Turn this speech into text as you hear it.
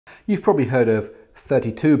You've probably heard of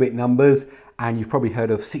 32-bit numbers and you've probably heard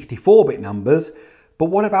of 64-bit numbers, but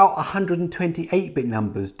what about 128-bit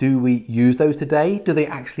numbers? Do we use those today? Do they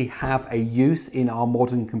actually have a use in our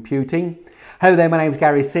modern computing? Hello there, my name is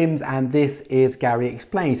Gary Sims and this is Gary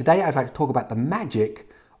Explains. Today I'd like to talk about the magic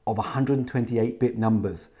of 128-bit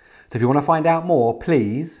numbers. So if you want to find out more,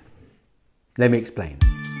 please let me explain.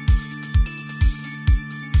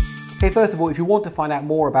 Okay, first of all, if you want to find out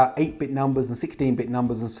more about 8-bit numbers and 16-bit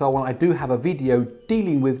numbers and so on, I do have a video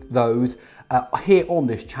dealing with those here on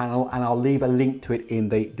this channel, and I'll leave a link to it in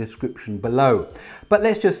the description below. But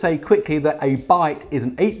let's just say quickly that a byte is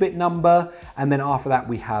an 8-bit number, and then after that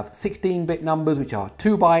we have 16-bit numbers, which are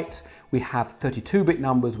 2 bytes, we have 32-bit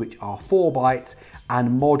numbers, which are 4 bytes,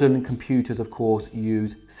 and modern computers, of course,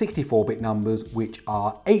 use 64-bit numbers, which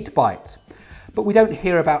are 8 bytes. But we don't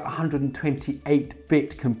hear about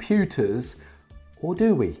 128-bit computers, or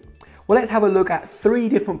do we? Well, let's have a look at 3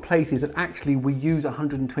 different places that actually we use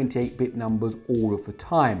 128-bit numbers all of the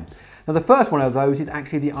time. Now, the first one of those is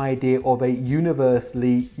actually the idea of a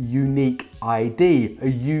universally unique ID, a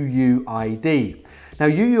UUID. Now,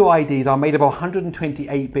 UUIDs are made of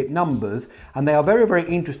 128-bit numbers, and they are very, very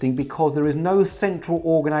interesting because there is no central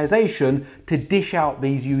organization to dish out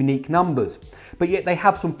these unique numbers. But yet they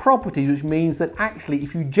have some properties, which means that actually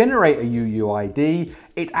if you generate a UUID,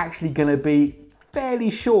 it's actually going to be fairly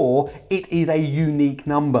sure it is a unique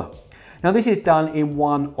number. Now, this is done in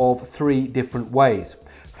one of 3 different ways.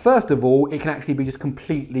 First of all, it can actually be just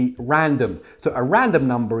completely random. So a random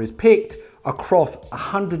number is picked across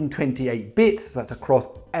 128 bits, so that's across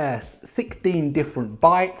 16 different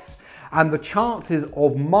bytes, and the chances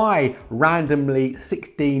of my randomly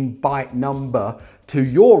 16-byte number to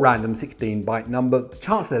your random 16-byte number, the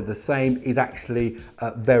chance they're the same is actually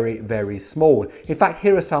very, very small. In fact,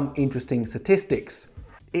 here are some interesting statistics.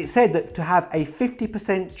 It said that to have a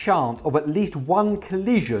 50% chance of at least one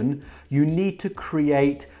collision, you need to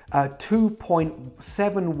create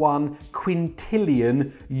 2.71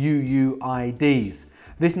 quintillion UUIDs.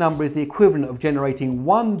 This number is the equivalent of generating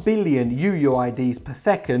 1 billion UUIDs per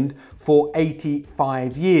second for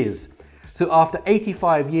 85 years. So after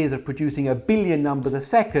 85 years of producing 1 billion numbers a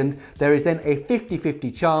second, there is then a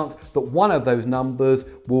 50-50 chance that one of those numbers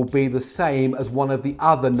will be the same as one of the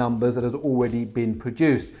other numbers that has already been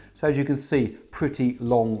produced. So as you can see, pretty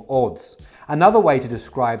long odds. Another way to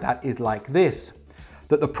describe that is like this,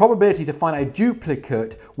 that the probability to find a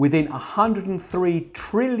duplicate within 103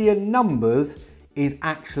 trillion numbers is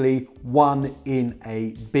actually 1 in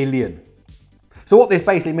a billion. So what this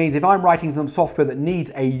basically means, if I'm writing some software that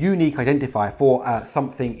needs a unique identifier for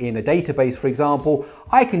something in a database, for example,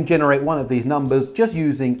 I can generate one of these numbers just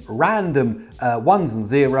using random ones and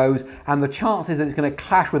zeros, and the chances that it's going to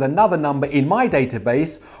clash with another number in my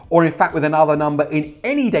database, or in fact with another number in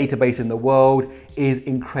any database in the world, is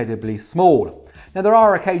incredibly small. Now, there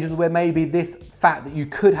are occasions where maybe this fact that you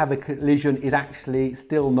could have a collision is actually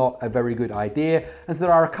still not a very good idea, and so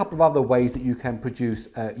there are a couple of other ways that you can produce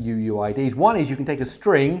UUIDs. One is you can take a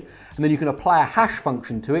string and then you can apply a hash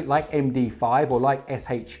function to it, like MD5 or like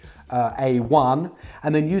SHA1,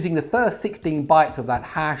 and then using the first 16 bytes of that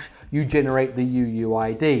hash, you generate the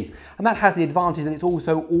UUID. And that has the advantage that it's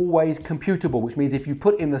also always computable, which means if you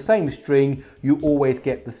put in the same string, you always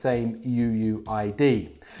get the same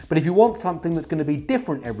UUID. But if you want something that's going to be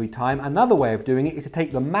different every time, another way of doing it is to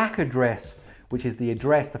take the MAC address, which is the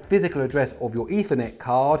address, the physical address of your Ethernet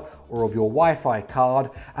card or of your Wi-Fi card,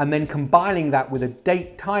 and then combining that with a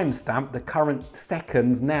date timestamp, the current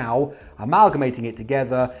seconds now, amalgamating it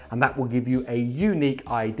together, and that will give you a unique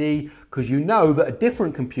ID, because you know that a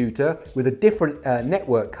different computer with a different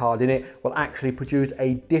network card in it will actually produce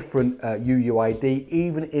a different UUID,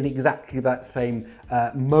 even in exactly that same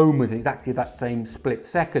moment, exactly that same split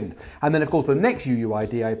second. And then of course the next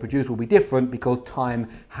UUID I produce will be different because time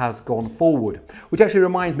has gone forward. Which actually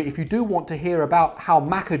reminds me, if you do want to hear about how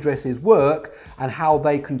MAC addresses work and how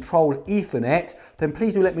they control Ethernet, then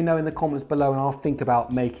please do let me know in the comments below and I'll think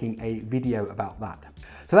about making a video about that.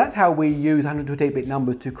 So that's how we use 128-bit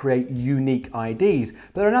numbers to create unique IDs.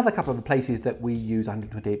 But there are another couple of places that we use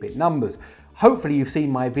 128-bit numbers. Hopefully you've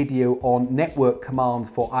seen my video on network commands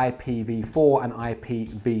for IPv4 and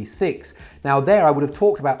IPv6. Now there I would have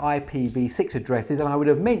talked about IPv6 addresses, and I would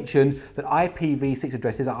have mentioned that IPv6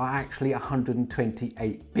 addresses are actually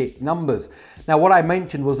 128-bit numbers. Now what I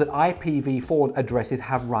mentioned was that IPv4 addresses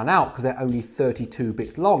have run out because they're only 32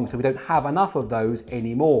 bits long, so we don't have enough of those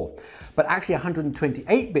anymore. But actually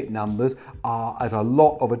 128-bit numbers as a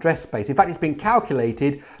lot of address space. In fact, it's been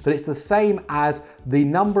calculated that it's the same as the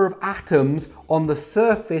number of atoms on the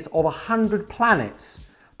surface of 100 planets.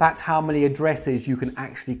 That's how many addresses you can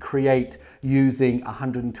actually create using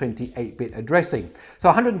 128-bit addressing.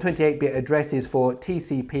 So 128-bit addresses for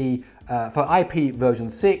TCP, for IP version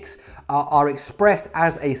 6 are expressed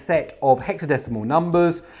as a set of hexadecimal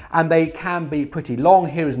numbers, and they can be pretty long.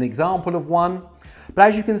 Here is an example of one. But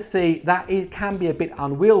as you can see, that it can be a bit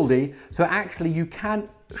unwieldy, so actually you can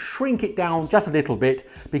shrink it down just a little bit,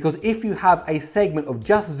 because if you have a segment of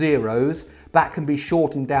just zeros, that can be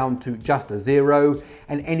shortened down to just a 0,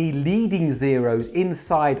 and any leading zeros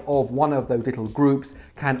inside of one of those little groups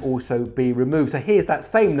can also be removed. So here's that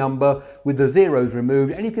same number with the zeros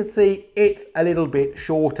removed, and you can see it's a little bit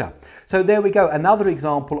shorter. So there we go, another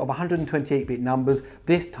example of 128-bit numbers,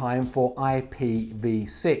 this time for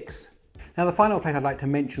IPv6. Now the final place I'd like to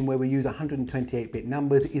mention where we use 128-bit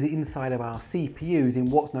numbers is inside of our CPUs in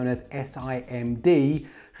what's known as SIMD,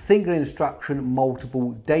 single instruction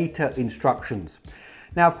multiple data instructions.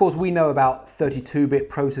 Now of course we know about 32-bit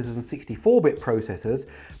processors and 64-bit processors,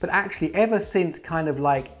 but actually ever since kind of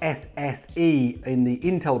like SSE in the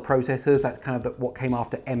Intel processors, that's kind of what came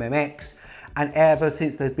after MMX, and ever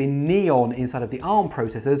since there's been Neon inside of the ARM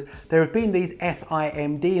processors, there have been these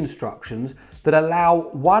SIMD instructions that allow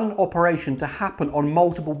one operation to happen on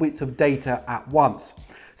multiple bits of data at once.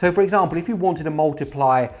 So for example, if you wanted to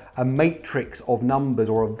multiply a matrix of numbers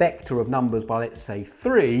or a vector of numbers by, let's say,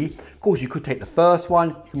 3, of course you could take the first one,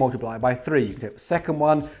 you can multiply it by 3. You can take the second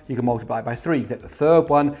one, you can multiply it by 3. You can take the third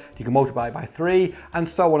one, you can multiply it by 3, and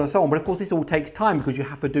so on and so on. But of course this all takes time because you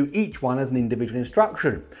have to do each one as an individual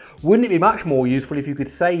instruction. Wouldn't it be much more useful if you could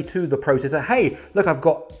say to the processor, hey, look, I've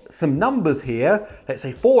got some numbers here, let's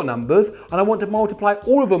say 4 numbers, and I want to multiply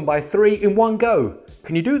all of them by 3 in one go.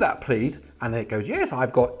 Can you do that, please? And then it goes, yes,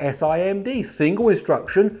 I've got SIMD, single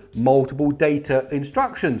instruction, multiple data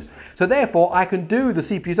instructions. So therefore, I can do the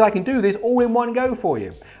CPUs, I can do this all in one go for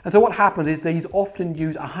you. And so what happens is these often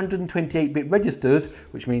use 128-bit registers,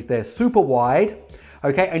 which means they're super wide.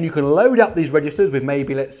 Okay, and you can load up these registers with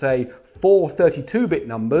maybe, let's say, 4 32-bit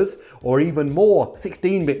numbers or even more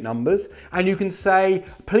 16-bit numbers, and you can say,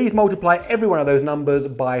 please multiply every one of those numbers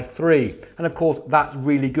by 3. And of course, that's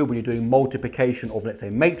really good when you're doing multiplication of, let's say,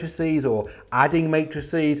 matrices or adding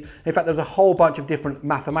matrices. In fact, there's a whole bunch of different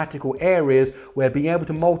mathematical areas where being able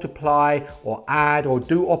to multiply or add or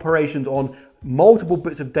do operations on multiple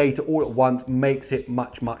bits of data all at once makes it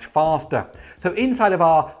much, much faster. So inside of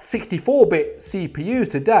our 64-bit CPUs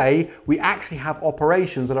today, we actually have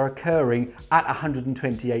operations that are occurring at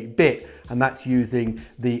 128-bit, and that's using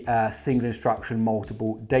the single instruction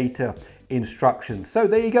multiple data instructions. So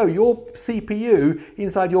there you go, your CPU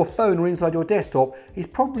inside your phone or inside your desktop is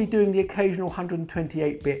probably doing the occasional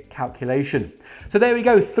 128-bit calculation. So there we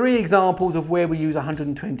go, 3 examples of where we use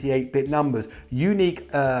 128-bit numbers. Unique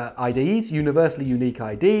IDs, universally unique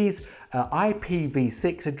IDs,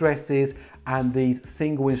 IPv6 addresses, and these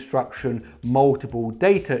single instruction multiple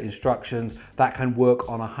data instructions that can work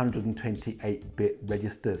on 128-bit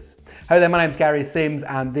registers. Hello there, my name's Gary Sims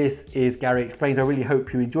and this is Gary Explains. I really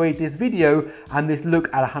hope you enjoyed this video and this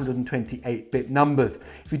look at 128-bit numbers.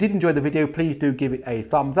 If you did enjoy the video, please do give it a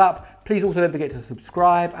thumbs up. Please also don't forget to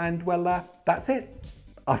subscribe, and well, that's it.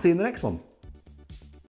 I'll see you in the next one.